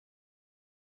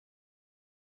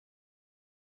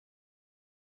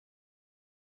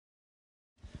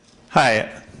Hi,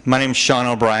 my name is Sean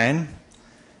O'Brien,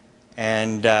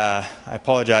 and I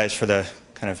apologize for the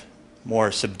kind of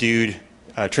more subdued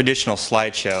traditional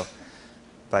slideshow,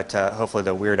 but hopefully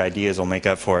the weird ideas will make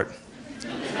up for it.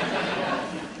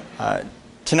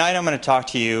 Tonight I'm going to talk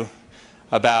to you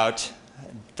about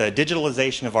the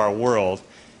digitalization of our world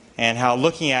and how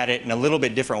looking at it in a little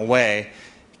bit different way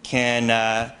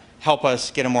can help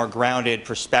us get a more grounded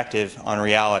perspective on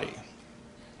reality.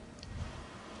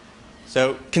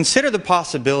 So consider the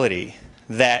possibility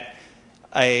that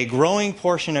a growing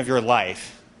portion of your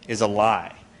life is a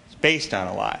lie. It's based on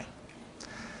a lie.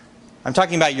 I'm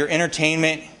talking about your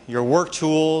entertainment, your work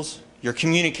tools, your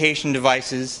communication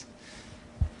devices.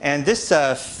 And this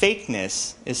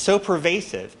fakeness is so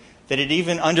pervasive that it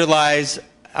even underlies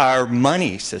our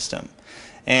money system.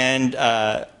 And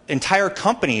entire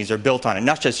companies are built on it,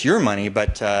 not just your money,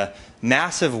 but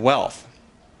massive wealth.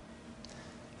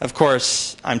 Of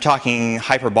course, I'm talking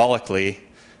hyperbolically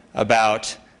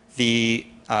about the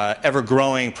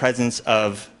ever-growing presence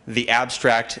of the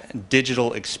abstract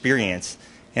digital experience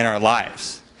in our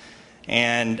lives.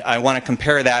 And I want to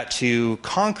compare that to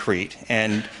concrete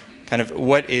and kind of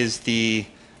what is the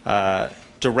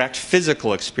direct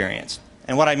physical experience.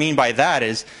 And what I mean by that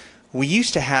is we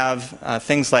used to have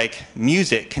things like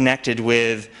music connected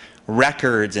with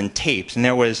records and tapes, and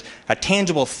there was a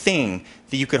tangible thing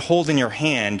that you could hold in your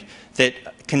hand that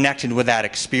connected with that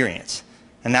experience,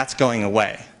 and that's going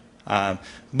away.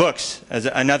 Books is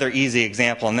another easy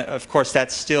example, and of course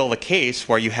that's still the case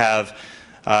where you have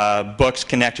books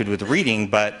connected with reading,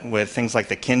 but with things like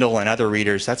the Kindle and other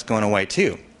readers, that's going away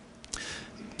too.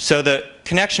 So the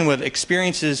connection with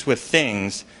experiences with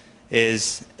things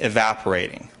is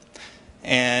evaporating.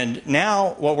 And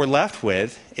now what we're left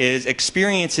with is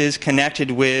experiences connected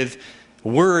with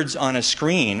words on a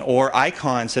screen or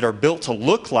icons that are built to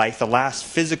look like the last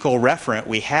physical referent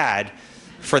we had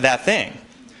for that thing.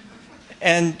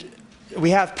 And we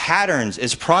have patterns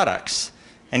as products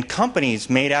and companies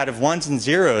made out of ones and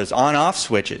zeros, on-off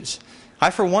switches. I,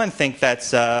 for one, think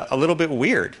that's a little bit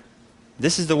weird.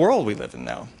 This is the world we live in,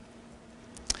 though.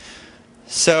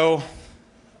 So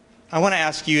I want to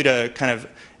ask you to kind of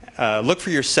look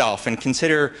for yourself and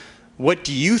consider what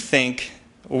do you think,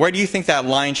 where do you think that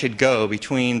line should go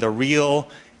between the real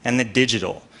and the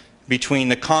digital, between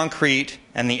the concrete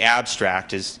and the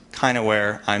abstract is kind of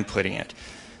where I'm putting it.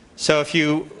 So if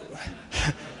you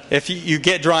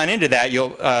get drawn into that,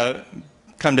 you'll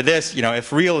come to this, you know,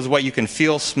 if real is what you can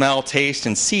feel, smell, taste,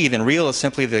 and see, then real is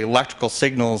simply the electrical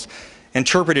signals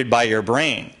interpreted by your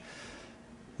brain.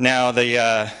 Now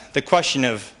the question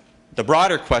of the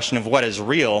broader question of what is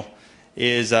real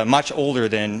is much older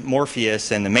than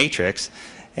Morpheus and the Matrix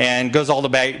and goes all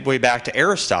the way back to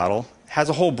Aristotle, has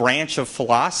a whole branch of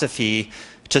philosophy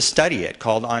to study it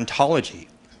called ontology.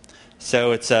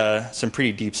 So it's some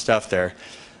pretty deep stuff there.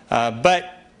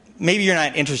 But maybe you're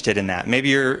not interested in that. Maybe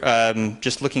you're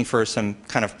just looking for some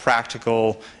kind of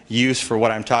practical use for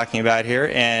what I'm talking about here.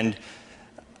 And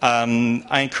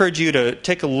I encourage you to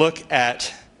take a look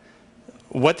at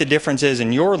what the difference is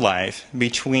in your life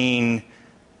between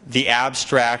the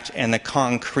abstract and the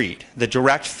concrete, the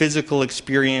direct physical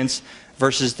experience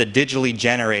versus the digitally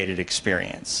generated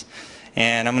experience.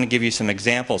 And I'm going to give you some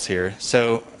examples here.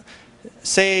 So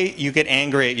say you get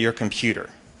angry at your computer,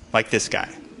 like this guy.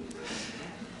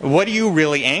 What are you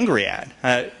really angry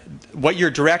at? What your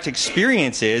direct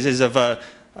experience is of a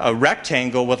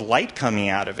rectangle with light coming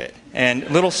out of it and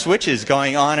little switches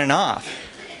going on and off.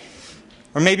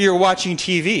 Or maybe you're watching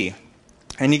TV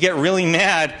and you get really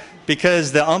mad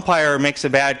because the umpire makes a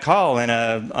bad call in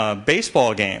a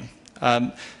baseball game.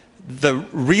 The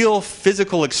real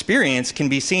physical experience can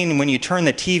be seen when you turn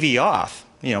the TV off,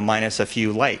 you know, minus a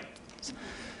few lights.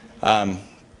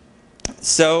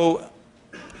 So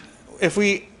if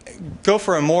we go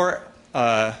for a more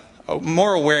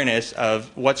awareness of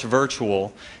what's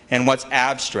virtual and what's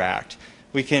abstract,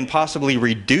 we can possibly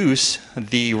reduce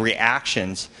the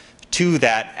reactions to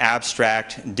that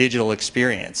abstract digital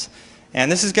experience. And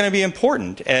this is going to be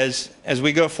important as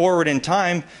we go forward in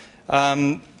time.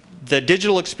 The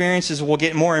digital experiences will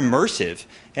get more immersive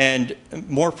and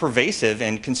more pervasive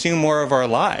and consume more of our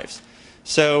lives.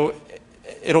 So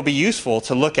it'll be useful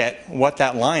to look at what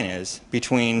that line is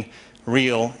between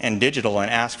real and digital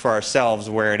and ask for ourselves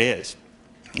where it is.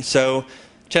 So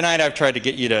tonight I've tried to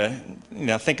get you to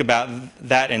think about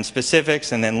that in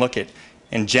specifics and then look at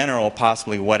in general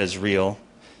possibly what is real,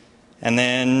 and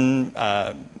then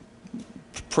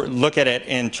look at it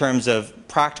in terms of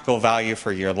practical value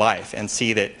for your life and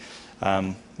see that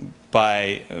as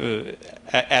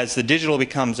the digital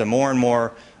becomes a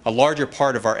larger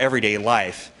part of our everyday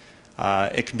life,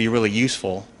 it can be really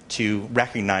useful to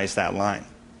recognize that line.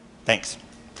 Thanks.